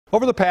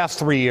Over the past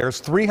 3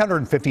 years,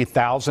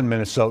 350,000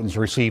 Minnesotans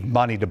received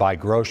money to buy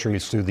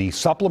groceries through the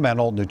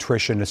Supplemental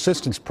Nutrition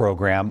Assistance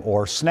Program,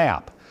 or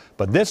SNAP.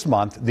 But this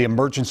month, the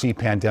emergency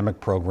pandemic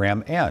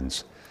program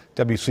ends.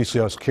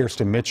 WCCO's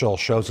Kirsten Mitchell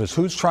shows us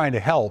who's trying to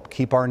help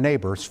keep our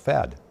neighbors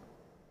fed.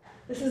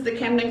 This is the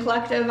Camden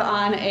Collective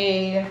on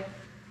a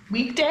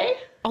weekday.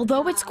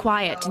 Although it's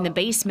quiet in the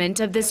basement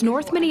of this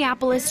North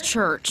Minneapolis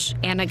church,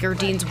 Anna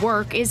Gardine's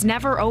work is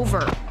never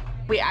over.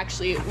 We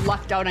actually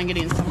lucked out on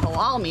getting some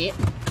halal meat,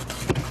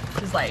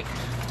 which is like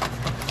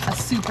a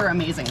super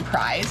amazing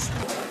prize.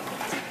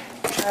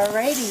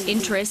 Alrighty.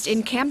 Interest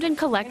in Camden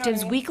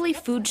Collective's weekly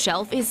food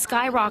shelf is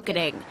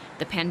skyrocketing.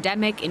 The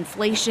pandemic,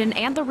 inflation,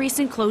 and the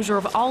recent closure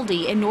of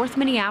Aldi in North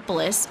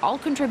Minneapolis all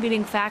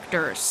contributing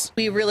factors.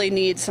 We really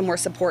need some more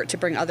support to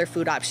bring other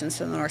food options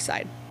to the north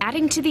side.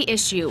 Adding to the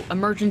issue,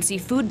 emergency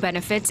food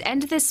benefits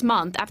end this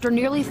month after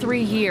nearly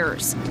 3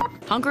 years.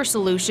 Hunger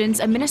Solutions,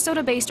 a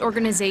Minnesota-based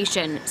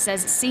organization,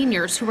 says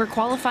seniors who were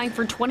qualifying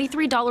for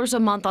 $23 a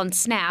month on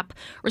SNAP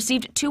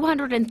received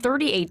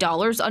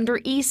 $238 under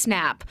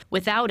eSNAP.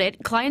 Without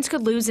it, clients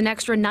could lose an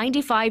extra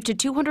 $95 to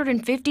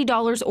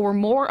 $250 or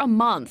more a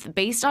month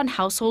based on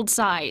household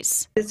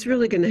size. It's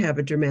really going to have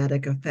a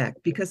dramatic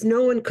effect because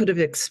no one could have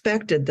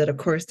expected that, of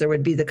course, there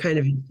would be the kind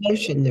of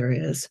inflation there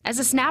is. As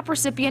a SNAP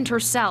recipient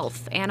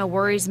herself, Anna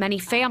worries many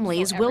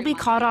families will be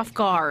caught off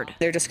guard.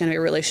 They're just going to be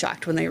really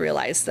shocked when they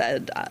realize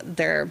that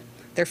their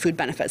food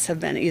benefits have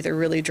been either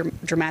really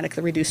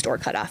dramatically reduced or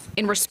cut off.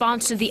 In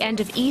response to the end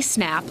of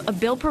eSNAP, a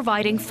bill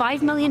providing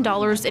 $5 million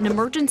in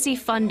emergency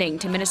funding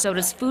to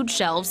Minnesota's food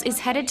shelves is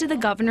headed to the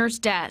governor's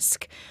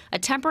desk. A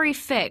temporary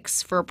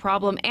fix for a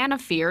problem Anna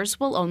fears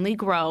will only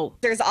grow.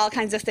 There's all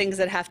kinds of things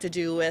that have to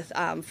do with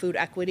food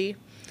equity.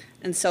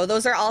 And so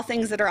those are all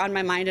things that are on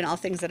my mind and all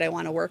things that I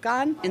want to work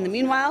on. In the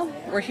meanwhile,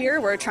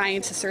 we're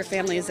trying to serve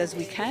families as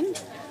we can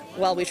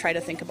while we try to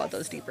think about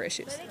those deeper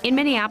issues. In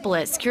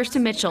Minneapolis,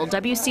 Kirsten Mitchell,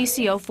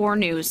 WCCO 4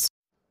 News.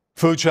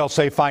 Food shelves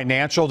say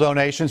financial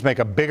donations make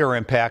a bigger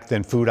impact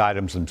than food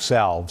items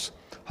themselves.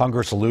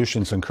 Hunger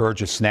Solutions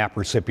encourages SNAP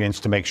recipients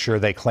to make sure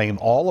they claim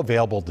all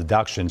available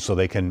deductions so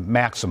they can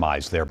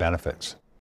maximize their benefits.